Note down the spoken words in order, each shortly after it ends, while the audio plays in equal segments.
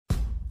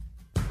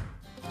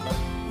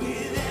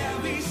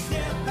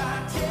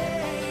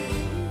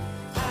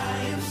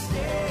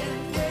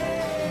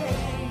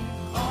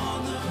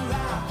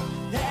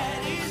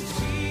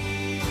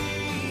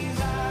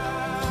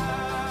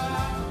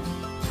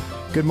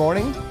Good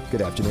morning,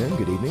 good afternoon,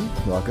 good evening.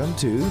 Welcome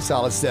to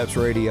Solid Steps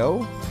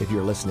Radio. If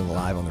you're listening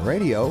live on the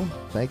radio,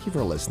 thank you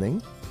for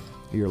listening.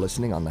 You're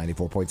listening on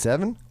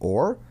 94.7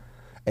 or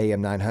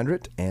AM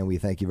 900, and we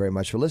thank you very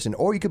much for listening.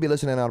 Or you could be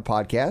listening on a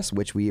podcast,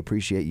 which we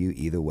appreciate you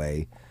either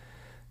way,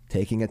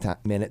 taking a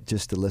minute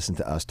just to listen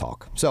to us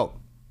talk. So,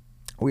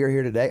 we are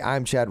here today.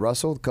 I'm Chad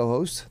Russell, the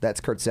co-host.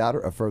 That's Kurt Souter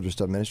of Further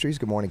Stone Ministries.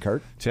 Good morning,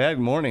 Kurt. Chad,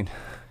 good morning.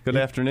 Good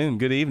afternoon.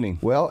 Good evening.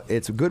 Well,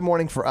 it's a good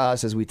morning for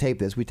us as we tape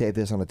this. We tape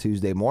this on a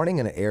Tuesday morning,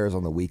 and it airs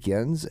on the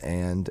weekends,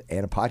 and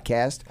a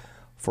podcast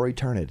for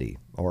eternity,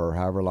 or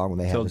however long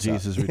they have Till this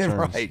Jesus up.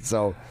 returns. Right.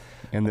 So,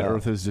 and the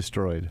earth is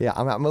destroyed. Yeah,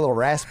 I'm a little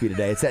raspy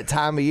today. It's that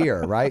time of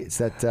year, right? It's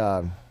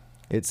that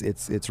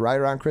it's right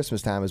around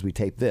Christmas time as we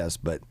tape this,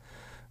 but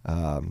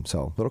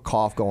so a little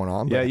cough going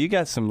on. Yeah, but, you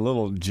got some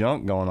little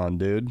junk going on,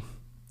 dude.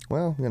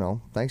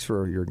 Well, thanks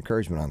for your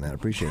encouragement on that. I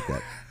appreciate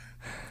that.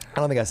 I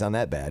don't think I sound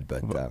that bad,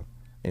 but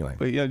anyway.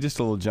 But yeah, just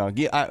a little junk.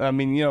 Yeah, I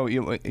mean,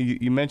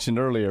 you mentioned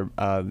earlier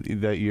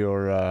that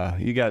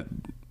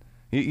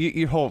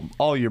you hold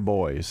all your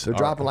boys. They're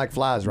dropping like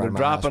flies right now. They're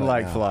dropping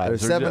like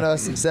flies.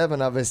 There's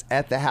seven of us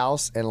at the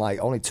house, and like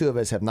only two of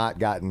us have not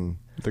gotten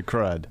the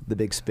crud, the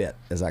big spit,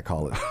 as I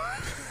call it.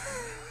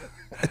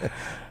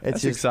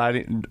 It's just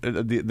exciting.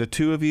 The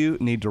two of you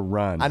need to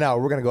run. I know.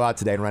 We're going to go out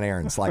today and run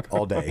errands like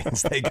all day and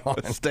stay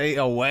gone. Stay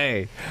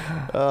away.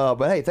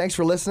 But hey, thanks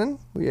for listening.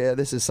 Yeah,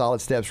 this is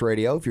Solid Steps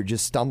Radio. If you're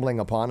just stumbling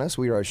upon us,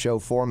 we are a show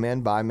for men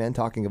by men,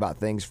 talking about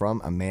things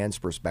from a man's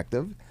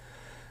perspective.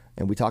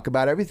 And we talk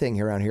about everything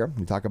here around here.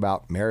 We talk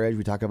about marriage.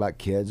 We talk about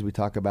kids. We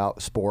talk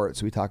about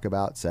sports. We talk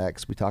about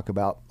sex. We talk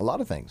about a lot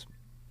of things.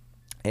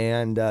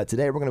 And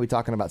today we're going to be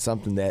talking about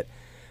something that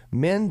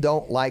men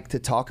don't like to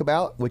talk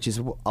about, which is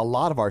a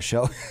lot of our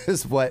show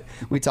is what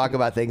we talk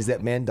about, things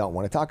that men don't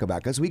want to talk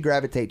about because we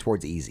gravitate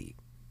towards easy,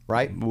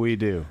 right? We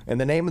do.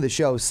 And the name of the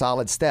show,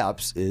 Solid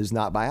Steps, is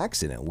not by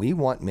accident. We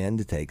want men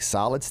to take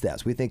solid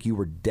steps. We think you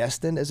were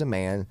destined as a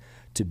man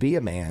to be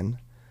a man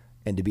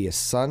and to be a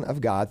son of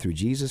God through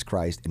Jesus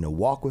Christ and to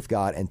walk with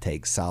God and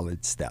take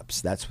solid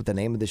steps. That's what the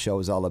name of the show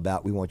is all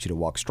about. We want you to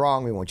walk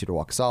strong. We want you to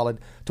walk solid,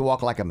 to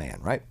walk like a man,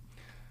 right?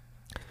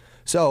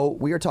 So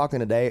we are talking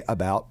today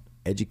about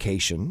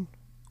education,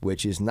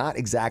 which is not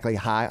exactly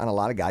high on a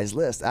lot of guys'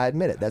 lists. I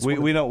admit it.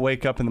 We don't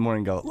wake up in the morning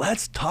and go,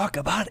 let's talk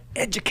about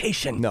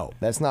education. No,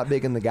 that's not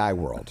big in the guy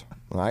world.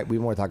 All right, we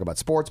want to talk about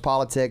sports,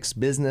 politics,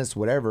 business,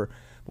 whatever.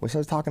 When we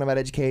start talking about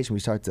education, we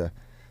start to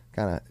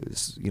kind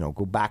of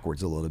go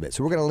backwards a little bit.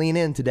 So we're going to lean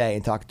in today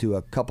and talk to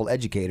a couple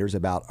educators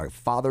about our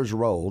father's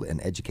role in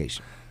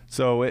education.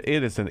 So it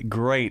is a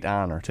great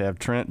honor to have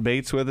Trent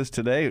Bates with us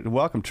today.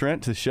 Welcome,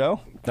 Trent, to the show.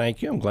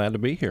 Thank you. I'm glad to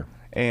be here.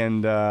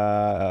 And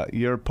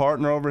your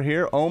partner over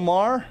here,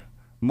 Omar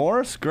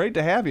Morris, great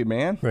to have you,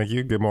 man. Thank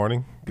you. Good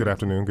morning, good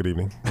afternoon, good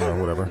evening,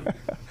 whatever.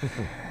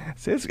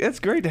 It's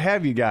great to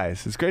have you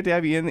guys. It's great to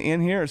have you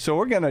in here. So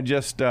we're gonna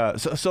just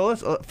so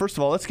let's first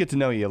of all let's get to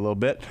know you a little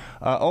bit.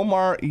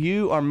 Omar,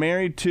 you are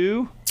married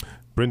to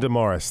Brenda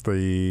Morris,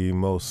 the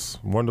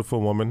most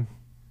wonderful woman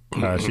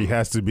she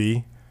has to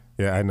be.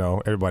 Yeah, I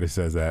know. Everybody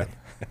says that.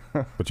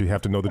 But you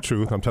have to know the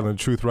truth. I'm telling the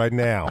truth right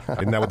now.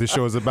 Isn't that what this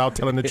show is about?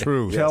 Telling the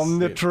truth. Tell them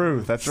the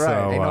truth. That's right.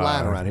 So, ain't no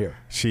lying around here.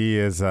 She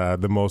is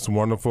the most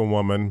wonderful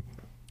woman,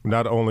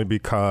 not only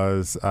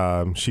because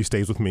she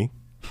stays with me,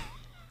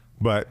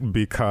 but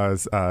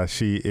because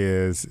she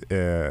is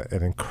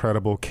an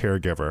incredible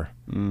caregiver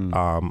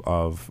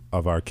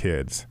of our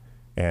kids.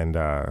 And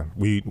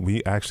we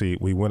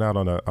went out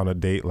on a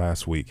date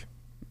last week.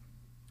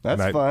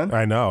 That's fun.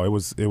 I know. It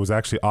was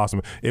actually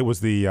awesome. It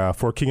was the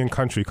For King and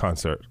Country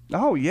concert.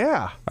 Oh,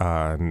 yeah.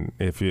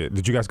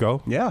 Did you guys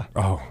go? Yeah.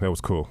 Oh, that was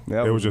cool.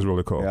 Yeah, it was just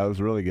really cool. Yeah, it was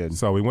really good.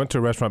 So we went to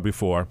a restaurant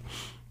before,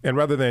 and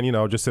rather than,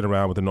 just sit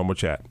around with a normal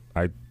chat,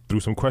 I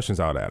threw some questions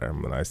out at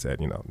him, and I said,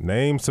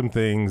 name some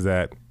things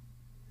that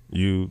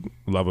you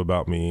love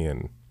about me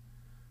and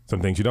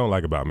some things you don't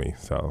like about me.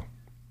 So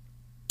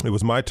it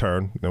was my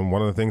turn, and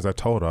one of the things I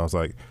told her, I was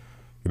like,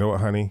 you know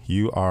what, honey?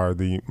 You are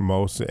the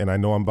most, and I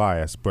know I'm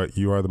biased, but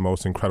you are the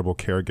most incredible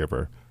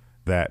caregiver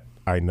that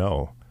I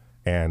know.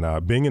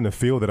 And being in the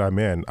field that I'm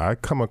in, I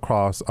come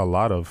across a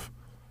lot of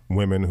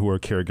women who are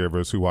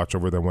caregivers who watch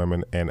over their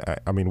women, and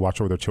watch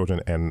over their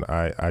children. And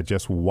I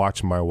just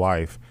watch my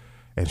wife,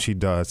 and she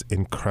does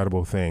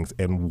incredible things,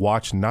 and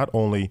watch not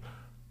only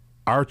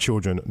our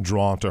children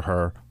drawn to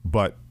her,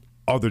 but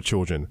other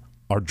children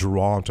are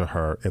drawn to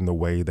her in the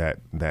way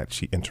that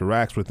she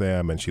interacts with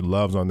them and she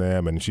loves on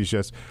them, and she's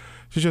just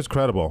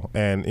credible.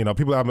 And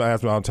people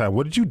ask me all the time,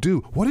 what did you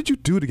do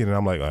to get it?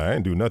 I'm like, I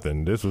didn't do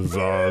nothing. This was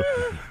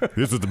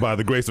by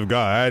the grace of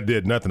God. I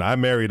did nothing. I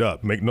married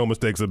up. Make no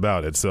mistakes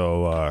about it.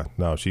 So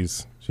no,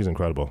 she's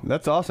incredible.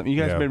 That's awesome. You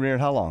guys have been married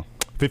how long?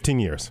 15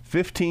 years.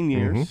 15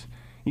 years. Mm-hmm.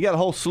 You got a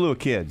whole slew of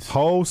kids.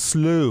 Whole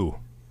slew.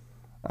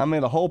 I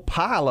mean, a whole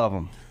pile of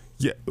them.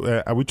 Yeah,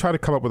 we try to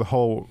come up with a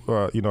whole,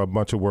 a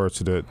bunch of words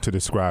to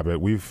describe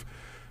it. We've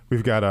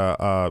got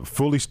a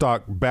fully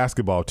stocked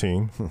basketball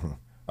team.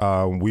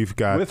 We've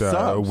got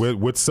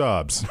with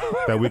subs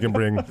that we can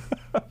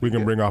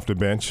bring off the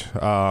bench.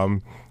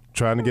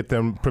 trying to get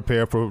them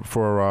prepared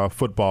for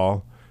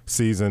football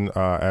season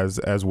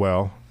as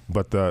well.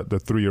 But the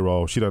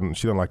 3-year-old, she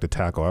doesn't like to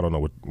tackle. I don't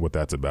know what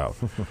that's about.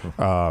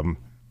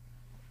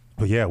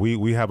 But yeah,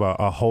 we have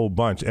a whole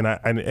bunch,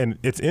 and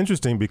it's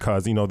interesting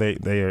because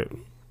they are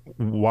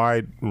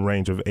wide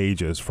range of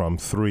ages from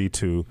 3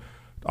 to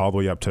all the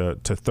way up to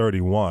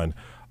 31.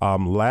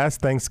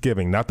 Last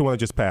Thanksgiving, not the one that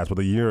just passed, but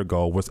a year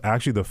ago, was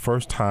actually the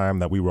first time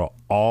that we were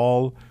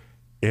all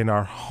in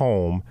our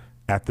home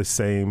at the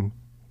same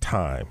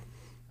time.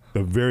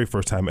 The very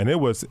first time. And it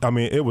was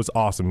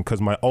awesome because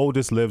my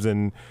oldest lives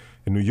in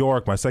New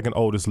York. My second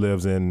oldest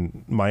lives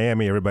in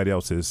Miami. Everybody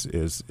else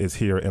is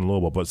here in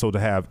Louisville. But so to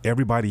have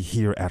everybody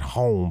here at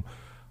home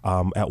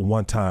at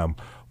one time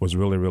was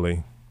really,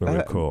 really,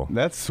 really cool.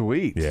 That's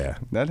sweet. Yeah.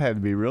 That had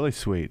to be really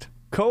sweet.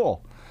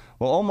 Cool.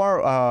 Well,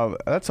 Omar,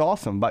 that's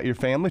awesome about your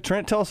family.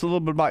 Trent, tell us a little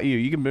bit about you.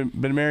 You've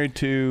been married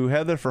to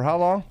Heather for how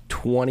long?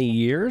 20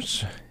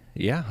 years.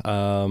 Yeah.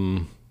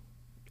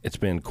 It's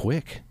been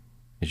quick,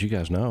 as you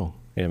guys know.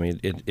 I mean,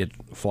 it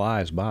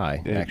flies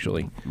by,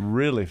 actually.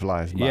 Really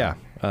flies by.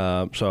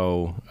 Yeah.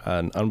 So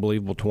an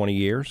unbelievable 20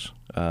 years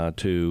I'll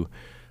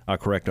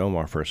correct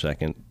Omar for a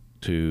second,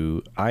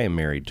 I am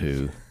married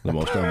to the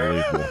most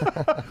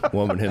unbelievable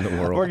woman in the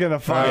world. We're going to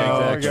find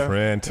out.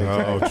 Trent.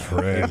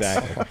 Trent.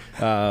 Exactly.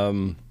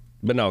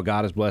 But no,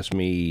 God has blessed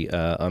me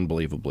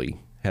unbelievably.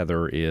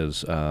 Heather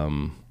is,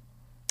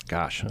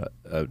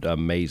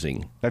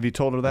 amazing. Have you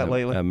told her that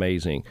lately?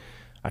 Amazing.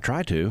 I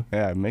try to.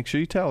 Yeah, make sure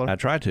you tell her. I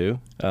try to.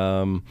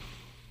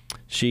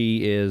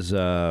 She is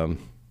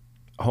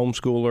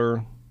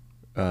homeschooler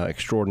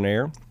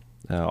extraordinaire.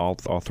 All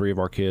 3 of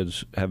our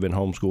kids have been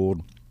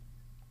homeschooled,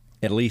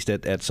 at least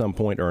at some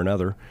point or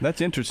another.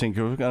 That's interesting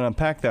because we're going to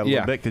unpack that a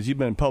little bit because you've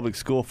been in public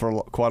school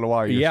for quite a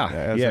while.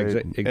 As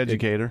an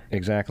educator.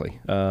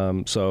 Exactly.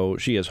 So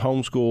she is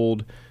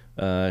homeschooled.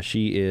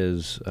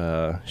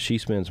 She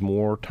spends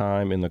more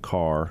time in the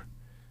car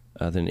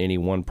than any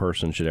one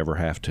person should ever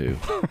have to,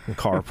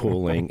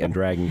 carpooling and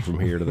dragging from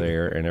here to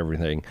there and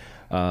everything.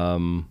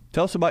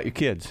 Tell us about your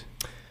kids.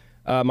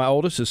 My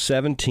oldest is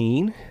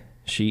 17.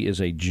 She is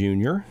a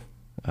junior.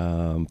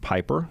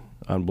 Piper,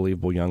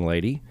 unbelievable young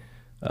lady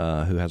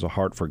who has a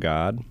heart for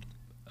God.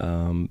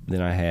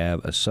 Then I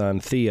have a son,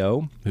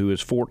 Theo, who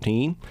is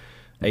 14,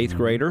 8th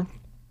grader.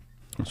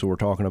 So we're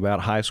talking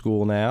about high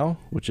school now,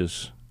 which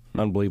is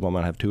unbelievable. I'm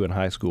going to have 2 in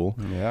high school.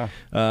 Yeah.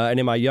 And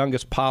then my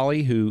youngest,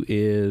 Polly, who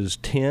is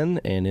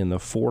 10 and in the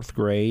 4th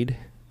grade,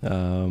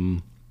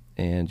 and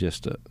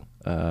just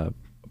a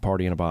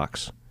party in a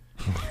box.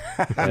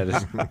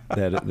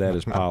 that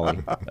is Polly.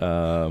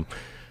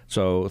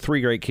 So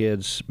 3 great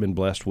kids, been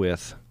blessed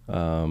with,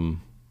 and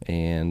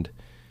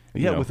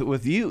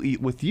with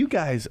you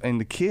guys and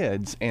the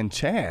kids and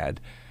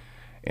Chad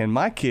and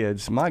my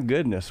kids. My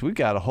goodness, we've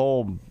got a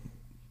whole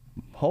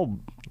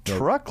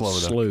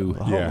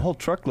truckload whole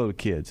truckload of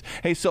kids.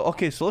 Hey, so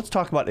let's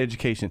talk about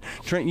education.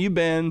 Trent, you've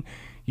been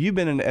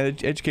in the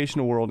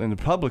educational world, in the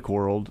public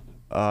world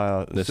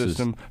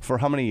system for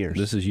how many years?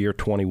 This is year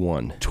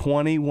 21.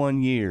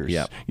 21 years.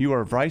 Yeah. You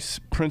are vice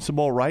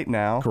principal right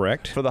now.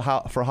 Correct.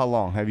 For how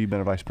long have you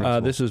been a vice principal?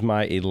 This is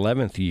my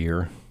 11th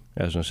year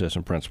as an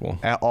assistant principal.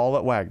 All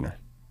at Wagner.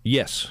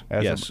 Yes.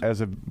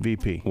 As a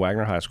VP.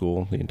 Wagner High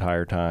School the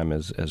entire time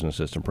as an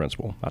assistant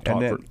principal. I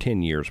taught for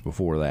 10 years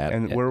before that.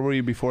 And where were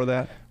you before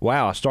that?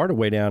 Wow, I started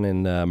way down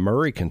in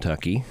Murray,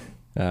 Kentucky,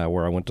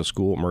 where I went to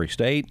school at Murray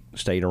State,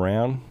 stayed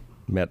around,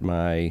 met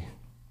my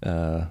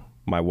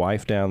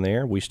wife down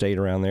there. We stayed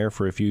around there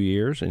for a few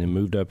years and then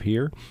moved up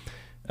here.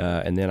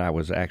 And then I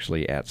was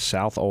actually at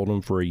South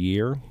Oldham for a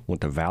year,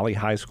 went to Valley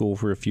High School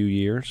for a few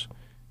years,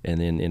 and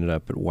then ended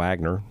up at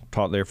Wagner.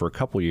 Taught there for a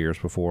couple years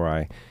before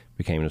I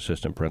became an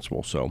assistant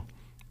principal. So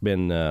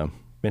been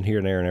here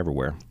and there and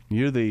everywhere.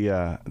 You're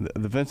the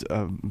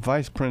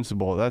vice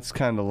principal. That's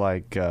kind of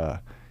like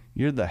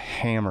you're the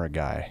hammer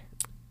guy.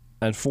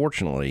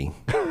 Unfortunately,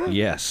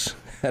 yes.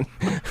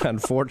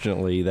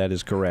 Unfortunately, that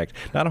is correct.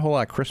 Not a whole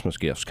lot of Christmas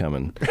gifts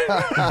coming to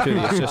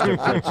the assistant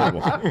principal.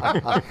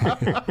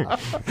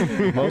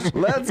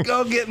 Let's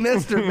go get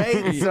Mr.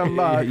 Bates some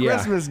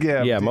Christmas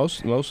gift. Yeah,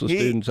 most of the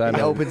students I know.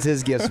 He opens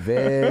his gifts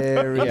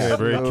very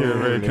very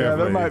carefully. Yeah,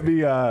 that might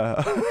be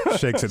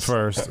shakes it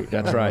first.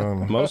 That's right.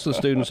 Most of the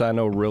students I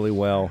know really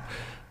well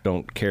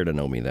don't care to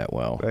know me that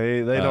well.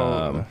 They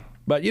don't.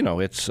 But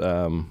it's.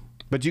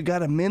 But you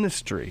got a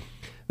ministry.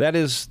 That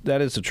is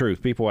the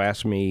truth. People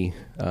ask me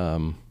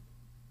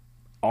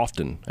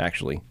often,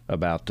 actually,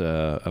 about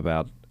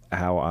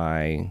how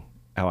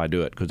I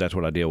do it, because that's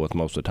what I deal with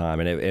most of the time.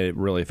 And it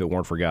really, if it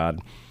weren't for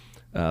God,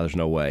 there's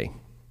no way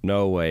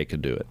it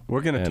could do it.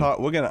 We're going to talk.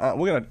 We're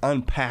going to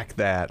unpack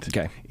that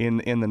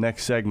in the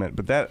next segment.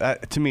 But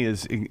that to me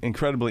is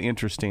incredibly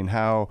interesting.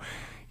 How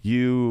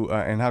you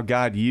and how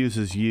God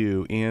uses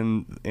you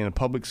in a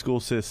public school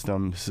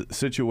system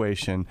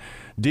situation,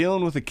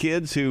 dealing with the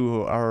kids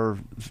who are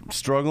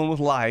struggling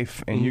with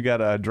life, and you got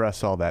to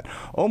address all that.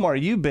 Omar,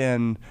 you've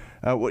been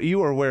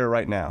you are where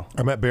right now?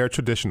 I'm at Baird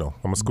Traditional.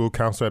 I'm a school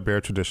counselor at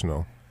Baird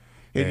Traditional.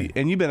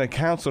 And you've been a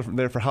counselor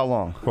there for how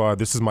long? Well,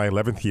 this is my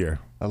 11th year.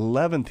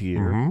 11th year.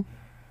 Mm-hmm.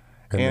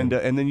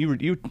 And then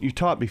you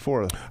taught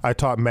before. I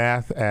taught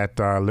math at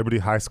Liberty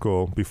High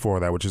School before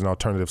that, which is an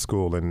alternative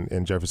school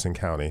in Jefferson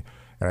County,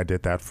 and I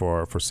did that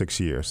for 6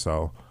 years.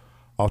 So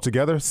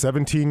altogether,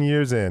 17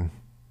 years in.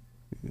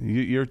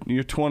 You're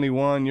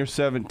 21. You're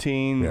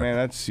 17. Yeah.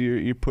 Man,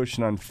 you're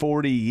pushing on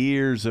 40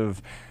 years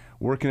of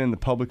working in the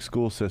public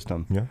school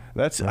system. Yeah.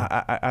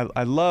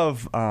 I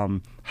love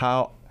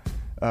how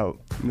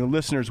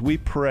listeners, we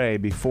pray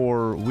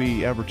before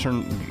we ever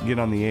get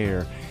on the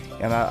air.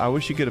 And I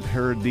wish you could have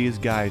heard these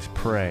guys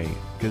pray,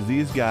 because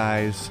these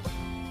guys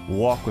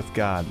walk with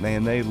God.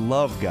 Man, they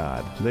love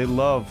God. They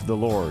love the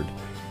Lord.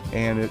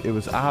 And it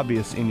was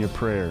obvious in your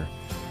prayer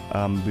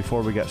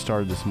before we got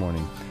started this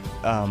morning.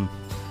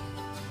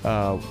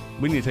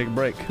 We need to take a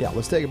break. Yeah,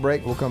 let's take a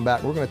break. We'll come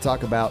back. We're going to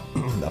talk about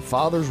a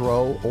father's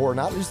role, or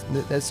not just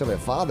necessarily a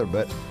father,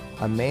 but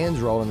a man's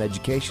role in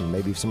education.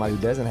 Maybe somebody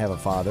who doesn't have a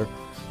father,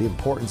 the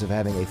importance of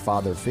having a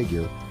father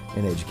figure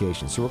in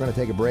education. So we're going to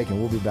take a break, and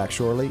we'll be back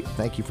shortly.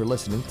 Thank you for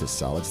listening to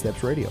Solid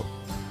Steps Radio.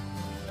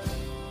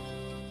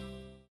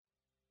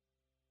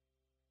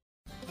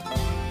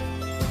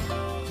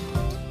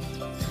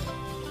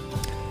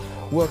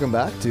 Welcome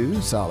back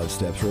to Solid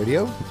Steps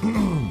Radio.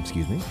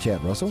 Excuse me,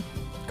 Chad Russell,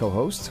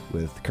 co-host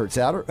with Kurt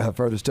Souter of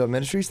Further Still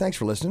Ministries. Thanks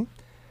for listening.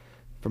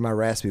 For my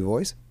raspy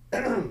voice.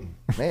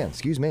 Man,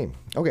 excuse me.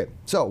 Okay,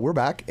 so we're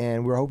back,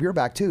 and we hope you're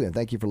back too, and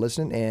thank you for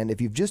listening. And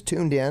if you've just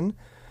tuned in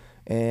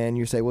and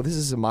you say, well, this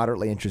is a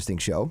moderately interesting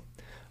show,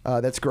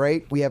 that's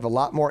great. We have a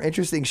lot more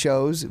interesting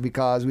shows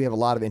because we have a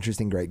lot of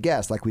interesting, great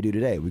guests like we do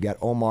today. We got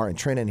Omar and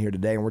Trent in here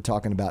today, and we're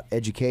talking about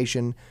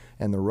education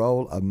and the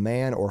role a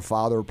man or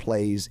father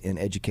plays in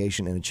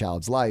education in a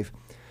child's life.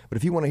 But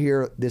if you want to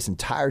hear this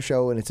entire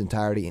show in its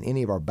entirety in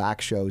any of our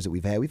back shows that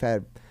we've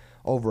had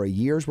over a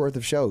year's worth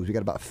of shows. We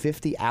got about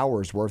 50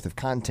 hours worth of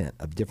content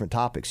of different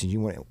topics. And you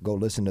want to go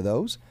listen to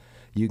those,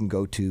 you can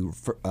go to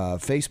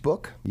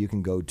Facebook, you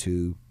can go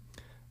to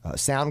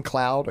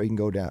SoundCloud, or you can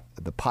go to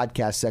the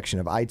podcast section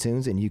of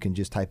iTunes, and you can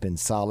just type in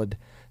Solid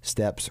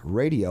Steps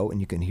Radio,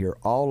 and you can hear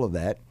all of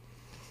that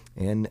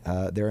in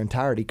their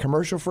entirety,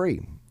 commercial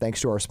free, thanks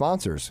to our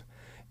sponsors.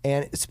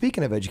 And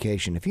speaking of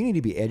education, if you need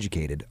to be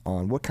educated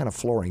on what kind of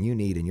flooring you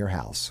need in your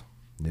house,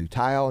 new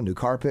tile, new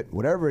carpet,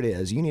 whatever it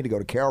is, you need to go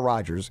to Carol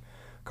Rogers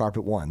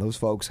Carpet One. Those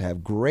folks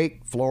have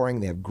great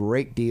flooring, they have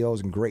great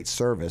deals and great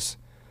service.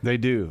 They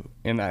do,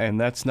 and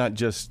that's not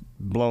just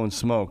blowing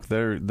smoke.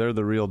 They're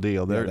the real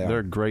deal.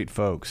 They're great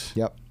folks.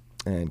 Yep,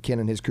 and Ken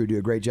and his crew do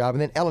a great job.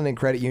 And then L&N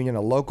Credit Union,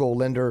 a local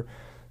lender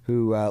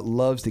who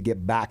loves to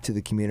get back to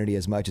the community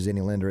as much as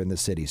any lender in the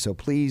city. So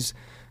please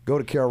go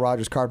to Carol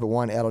Rogers Carpet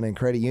One, L&N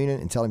Credit Union,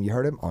 and tell them you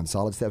heard him on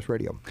Solid Steps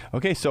Radio.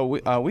 Okay, so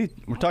we're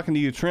talking to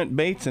you, Trent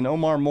Bates and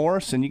Omar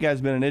Morris, and you guys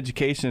have been in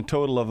education a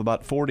total of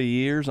about 40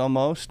 years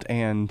almost.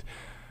 And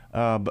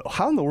but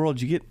how in the world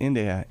did you get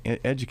into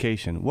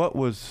education? What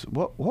was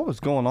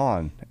going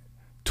on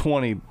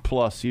 20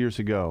 plus years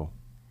ago?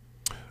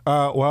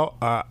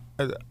 I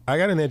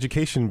got an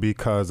education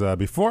because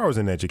before I was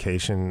in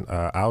education,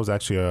 I was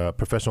actually a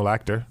professional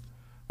actor.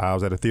 I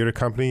was at a theater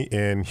company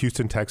in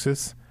Houston,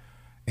 Texas,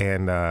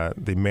 and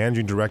the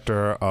managing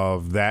director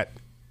of that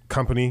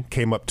company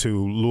came up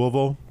to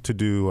Louisville to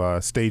do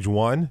stage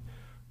one,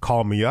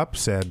 called me up,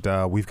 said,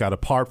 we've got a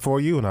part for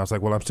you. And I was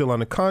like, well, I'm still on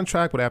the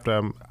contract, but after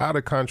I'm out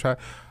of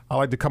contract, I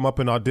like to come up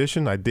and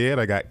audition. I did.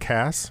 I got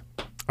cast.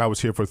 I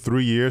was here for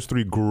 3 years,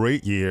 3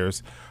 great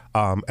years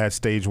at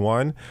stage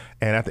one.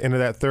 And at the end of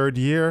that third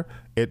year,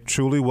 it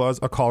truly was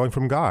a calling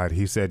from God.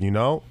 He said,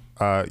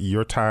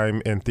 your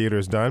time in theater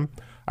is done.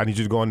 I need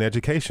you to go into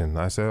education.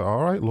 I said,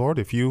 all right, Lord,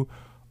 if you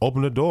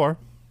open the door,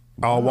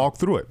 I'll walk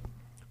through it.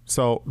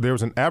 So there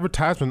was an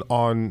advertisement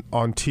on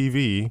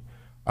TV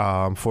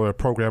for a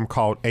program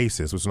called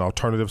ACES, which was an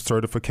alternative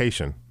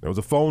certification. There was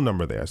a phone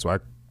number there. So I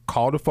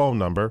called the phone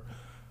number,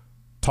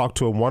 talked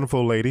to a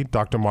wonderful lady,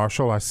 Dr.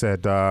 Marshall. I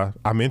said,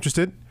 I'm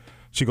interested.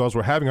 She goes,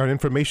 we're having our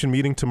information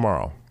meeting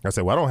tomorrow. I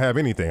said, well, I don't have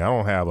anything. I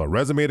don't have a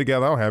resume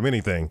together. I don't have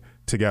anything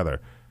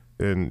together.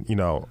 And,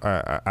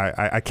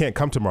 I can't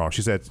come tomorrow.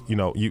 She said,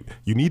 you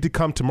need to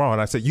come tomorrow. And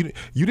I said, you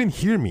didn't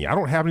hear me. I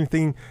don't have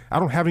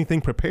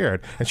anything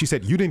prepared. And she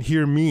said, you didn't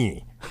hear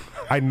me.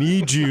 I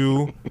need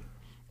you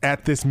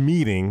at this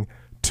meeting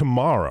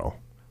tomorrow.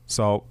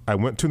 So I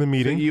went to the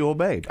meeting. So you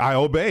obeyed. I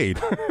obeyed.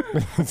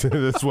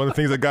 That's one of the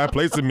things that God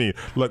placed in me.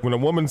 Look, when a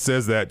woman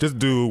says that, just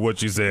do what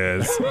she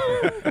says.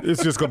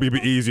 It's just going to be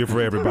easier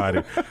for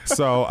everybody.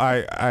 So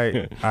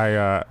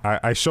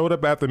I showed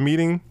up at the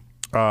meeting,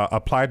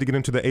 applied to get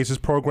into the ACES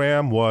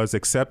program, was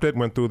accepted,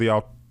 went through the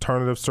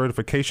alternative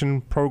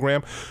certification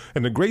program.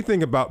 And the great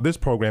thing about this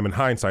program, in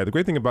hindsight, the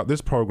great thing about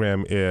this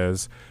program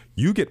is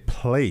you get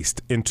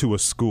placed into a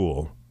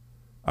school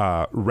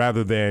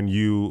rather than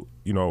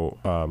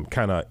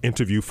kind of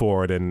interview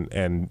for it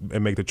and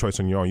make the choice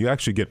on your own. You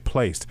actually get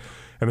placed.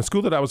 And the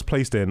school that I was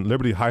placed in,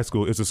 Liberty High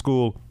School, is a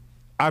school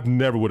I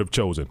never would have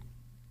chosen.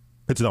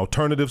 It's an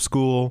alternative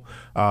school.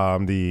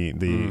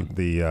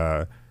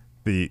 The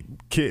the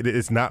kid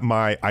is not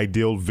my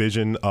ideal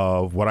vision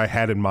of what I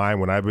had in mind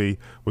when I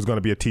was going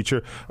to be a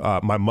teacher.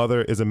 My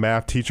mother is a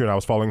math teacher, and I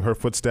was following her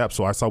footsteps,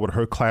 so I saw what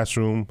her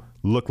classroom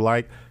looked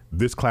like.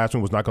 This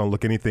classroom was not going to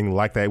look anything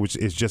like that, which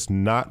is just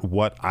not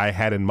what I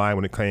had in mind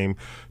when it came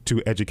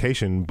to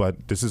education.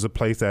 But this is a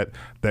place that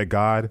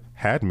God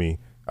had me,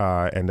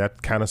 and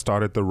that kind of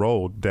started the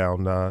road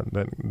down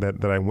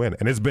that I went.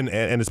 And it's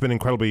been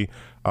incredibly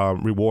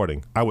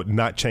rewarding. I would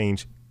not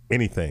change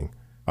anything.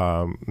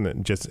 I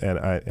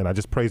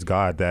just praise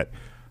God that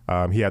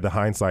He had the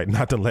hindsight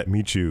not to let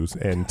me choose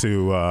and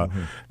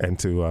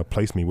to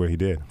place me where He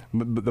did.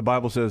 But the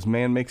Bible says,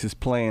 "Man makes his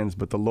plans,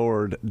 but the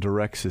Lord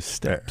directs his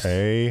steps."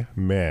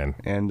 Amen.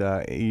 And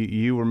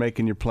you were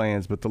making your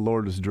plans, but the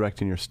Lord was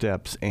directing your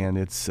steps, and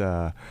it's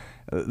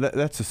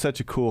that's such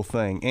a cool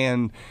thing.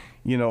 And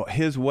you know,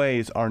 His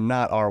ways are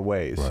not our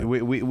ways. Right.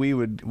 We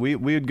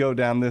would go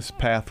down this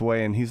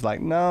pathway, and He's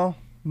like, no,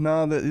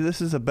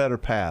 this is a better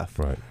path.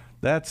 Right.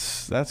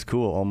 That's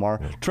cool, Omar.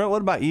 Yeah. Trent,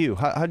 what about you?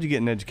 How'd you get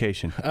in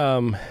education?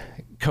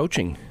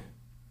 Coaching.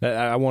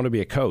 I want to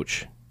be a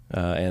coach.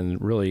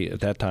 And really,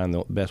 at that time,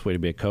 the best way to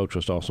be a coach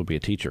was to also be a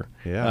teacher.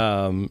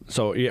 Yeah.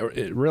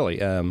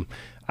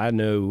 I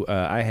knew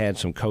I had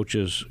some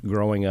coaches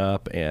growing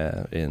up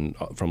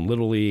from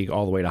Little League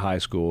all the way to high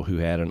school who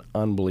had an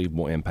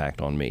unbelievable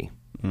impact on me.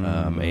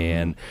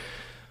 I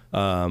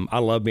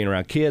love being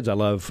around kids. I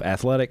love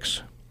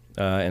athletics.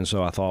 And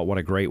so I thought, what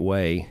a great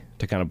way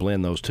to kind of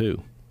blend those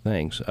two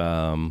things.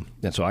 And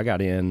so I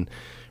got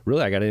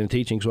into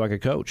teaching so I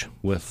could coach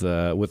with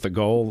the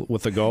goal.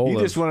 You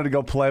just wanted to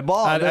go play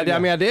ball. I did.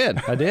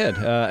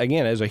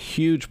 Again, as a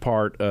huge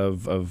part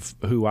of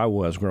who I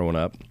was growing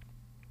up,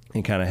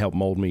 and kind of helped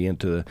mold me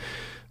into,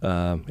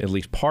 at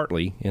least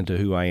partly, into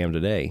who I am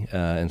today.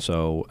 And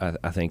so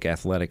I think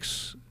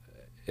athletics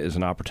is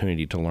an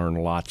opportunity to learn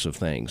lots of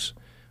things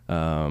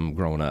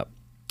growing up.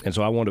 And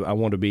so I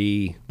want to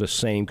be the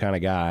same kind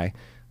of guy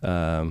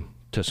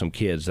to some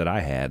kids that I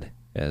had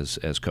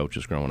as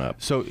coaches growing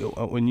up. So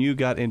when you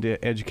got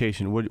into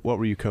education, what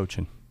were you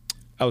coaching?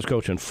 I was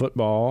coaching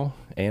football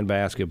and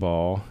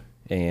basketball,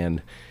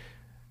 and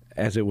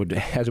as it would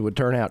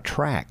turn out,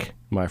 track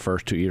my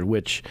first 2 years,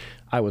 which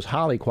I was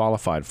highly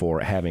qualified for,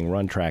 having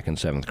run track in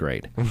 7th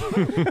grade.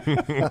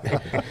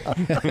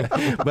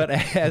 But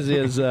as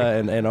is,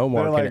 and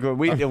Omar,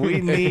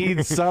 we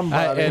need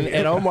somebody.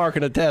 And Omar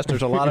can attest.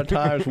 There's a lot of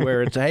times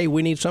where it's, hey,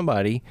 we need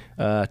somebody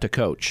to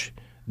coach.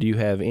 Do you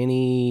have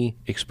any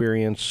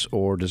experience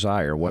or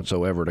desire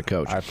whatsoever to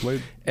coach? I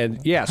played.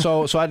 And yeah,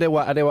 so I did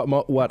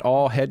what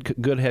all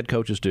good head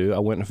coaches do. I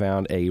went and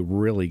found a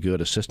really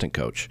good assistant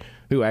coach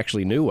who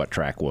actually knew what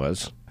track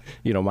was.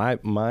 You know, my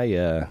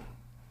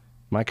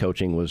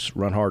coaching was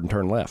run hard and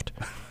turn left.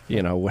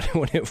 You know,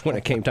 when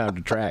it came time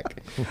to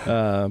track.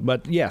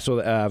 But yeah,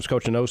 so I was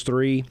coaching those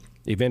three.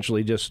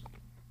 Eventually, just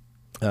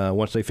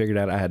once they figured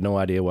out I had no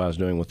idea what I was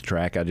doing with the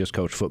track, I just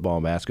coached football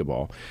and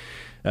basketball.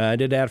 I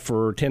did that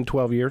for 10,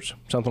 12 years,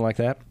 something like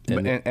that.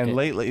 And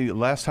lately,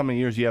 last how many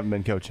years you haven't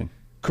been coaching?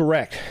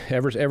 Correct.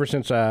 Ever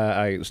since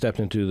I stepped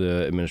into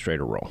the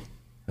administrator role.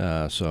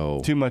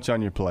 So too much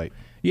on your plate.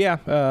 Yeah,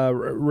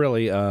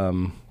 really. I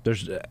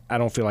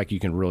don't feel like you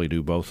can really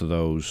do both of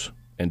those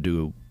and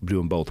do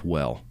them both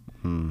well.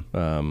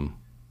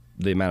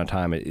 The amount of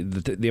time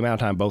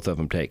both of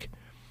them take,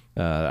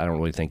 I don't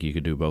really think you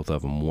could do both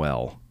of them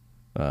well.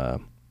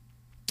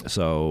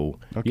 So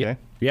okay,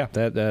 yeah.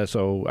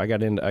 So I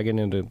got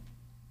into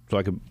so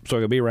I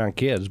could be around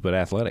kids, but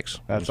athletics.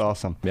 That's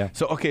awesome. Yeah.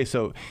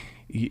 So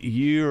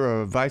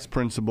you're a vice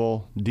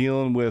principal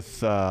dealing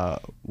with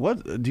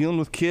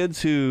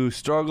kids who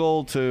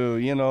struggle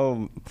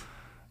to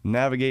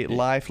navigate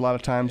life a lot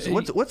of times.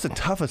 What's the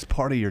toughest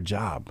part of your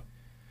job?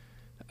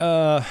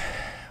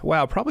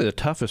 Wow, probably the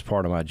toughest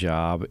part of my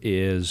job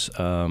is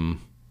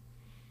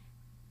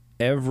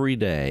every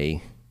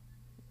day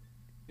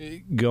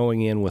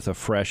going in with a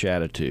fresh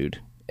attitude,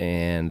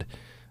 and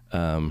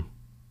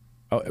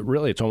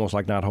really it's almost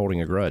like not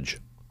holding a grudge.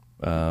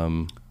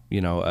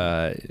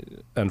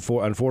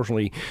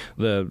 Unfortunately,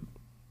 the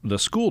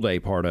school day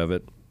part of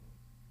it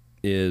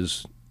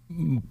is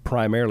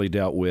primarily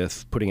dealt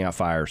with putting out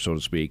fires, so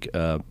to speak,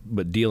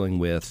 but dealing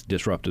with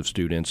disruptive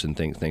students and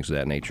things of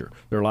that nature.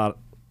 There are a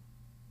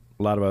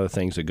lot of other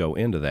things that go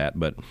into that,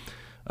 but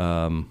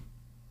when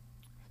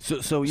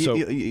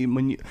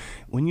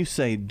you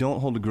say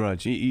don't hold a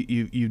grudge,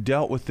 you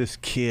dealt with this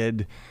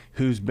kid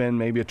who's been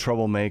maybe a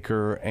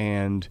troublemaker,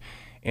 and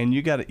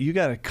you got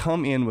to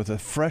come in with a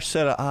fresh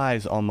set of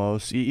eyes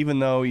almost, even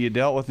though you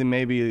dealt with him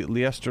maybe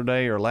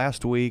yesterday or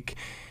last week,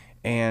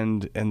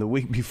 and the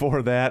week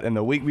before that, and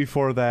the week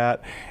before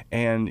that,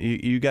 and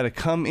you got to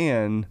come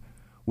in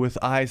with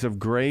eyes of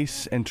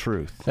grace and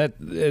truth.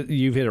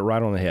 You've hit it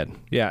right on the head.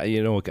 Yeah,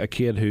 a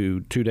kid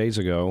who 2 days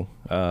ago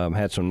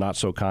had some not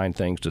so kind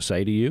things to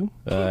say to you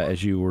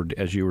as you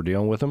were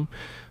dealing with him,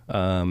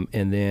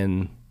 and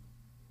then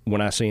when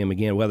I see him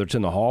again, whether it's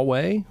in the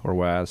hallway or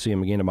when I see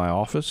him again in my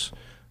office,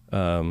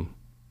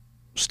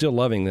 still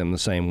loving them the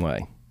same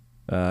way.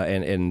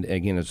 And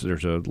again,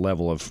 there's a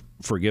level of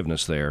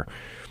forgiveness there,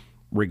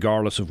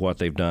 regardless of what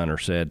they've done or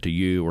said to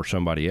you or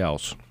somebody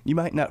else. You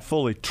might not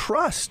fully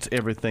trust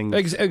everything.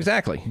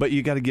 Exactly. But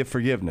you got to give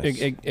forgiveness.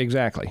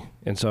 Exactly.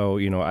 And so,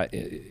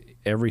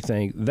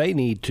 everything they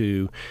need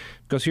to,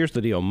 because here's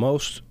the deal.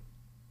 Most,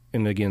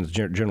 and again,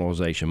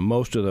 generalization,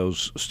 most of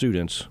those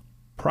students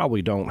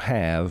probably don't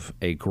have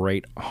a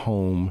great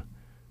home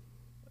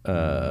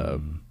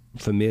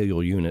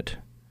familial unit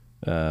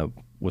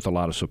with a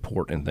lot of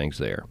support and things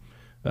there.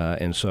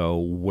 And so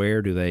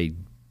where do they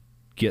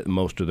get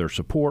most of their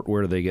support?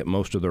 Where do they get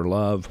most of their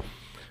love?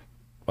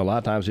 A lot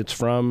of times it's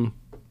from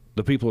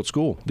the people at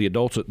school, the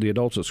adults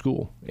at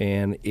school.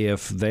 And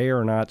if they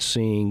are not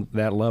seeing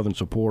that love and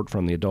support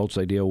from the adults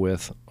they deal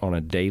with on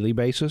a daily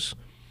basis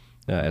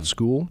at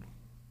school,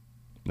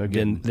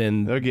 then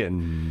they're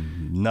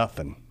getting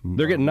nothing.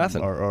 They're getting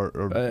nothing, or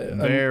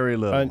very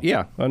little.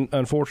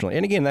 Unfortunately.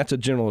 And again, that's a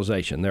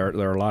generalization. There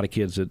are a lot of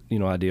kids that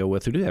I deal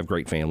with who do have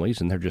great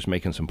families, and they're just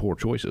making some poor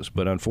choices.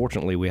 But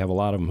unfortunately, we have a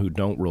lot of them who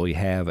don't really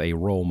have a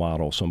role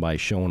model, somebody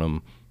showing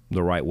them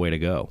the right way to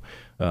go.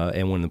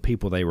 And when the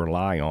people they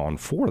rely on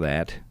for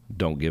that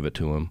don't give it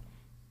to them,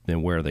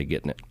 then where are they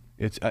getting it?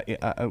 It's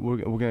we're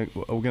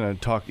gonna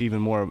talk even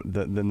more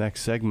the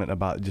next segment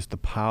about just the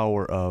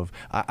power of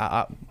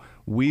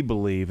we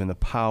believe in the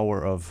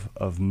power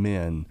of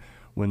men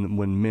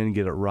when men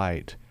get it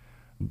right.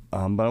 But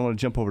I want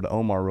to jump over to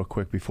Omar real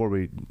quick before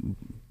we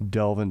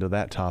delve into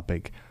that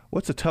topic.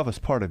 What's the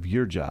toughest part of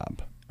your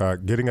job?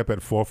 Getting up at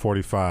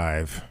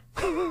 4:45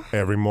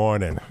 every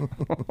morning.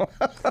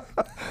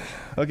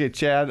 Okay,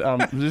 Chad.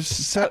 Let's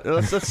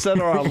set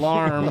our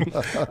alarm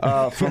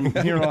from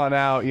here on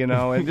out.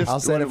 And just I'll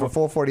set it for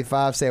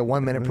 4:45. Say a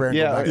 1 minute prayer.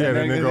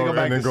 And then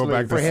go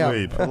back to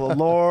sleep. Well,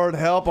 Lord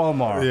help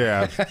Omar.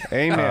 Yeah.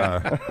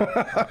 Amen.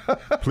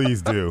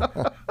 Please do.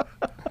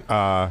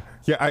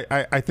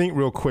 I think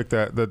real quick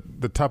that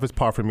the toughest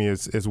part for me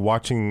is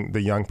watching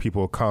the young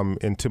people come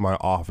into my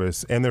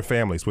office and their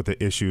families with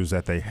the issues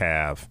that they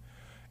have,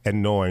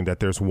 and knowing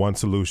that there's one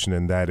solution,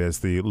 and that is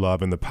the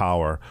love and the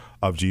power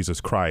of Jesus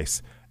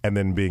Christ, and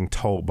then being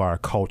told by our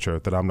culture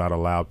that I'm not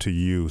allowed to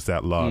use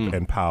that love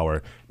and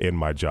power in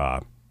my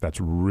job. That's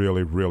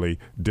really, really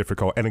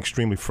difficult and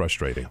extremely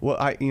frustrating. Well,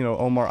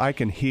 Omar, I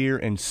can hear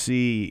and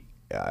see.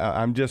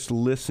 I'm just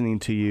listening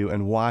to you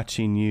and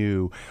watching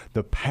you,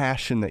 the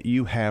passion that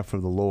you have for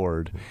the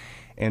Lord,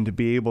 and to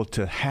be able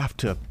to have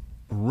to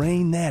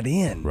rein that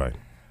in. Right.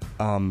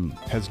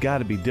 Has got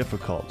to be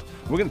difficult.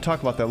 We're going to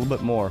talk about that a little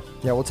bit more.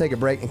 Yeah, we'll take a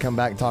break and come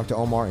back and talk to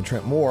Omar and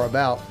Trent more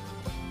about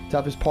the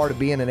toughest part of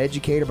being an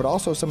educator, but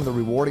also some of the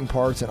rewarding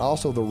parts, and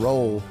also the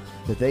role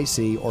that they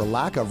see, or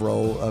lack of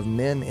role, of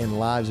men in the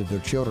lives of their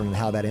children, and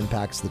how that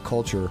impacts the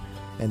culture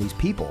and these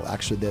people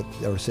actually that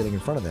are sitting in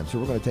front of them. So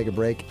we're going to take a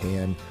break,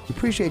 and we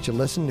appreciate you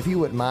listening. If you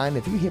wouldn't mind,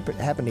 if you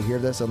happen to hear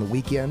this on the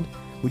weekend,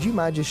 would you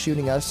mind just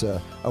shooting us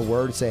a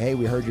word and say, hey,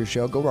 we heard your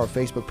show? Go to our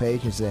Facebook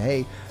page and say,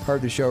 hey,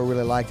 heard the show,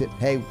 really liked it.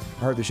 Hey,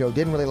 heard the show,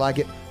 didn't really like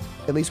it.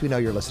 At least we know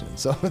you're listening.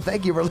 So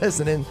thank you for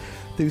listening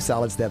to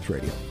Solid Steps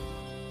Radio.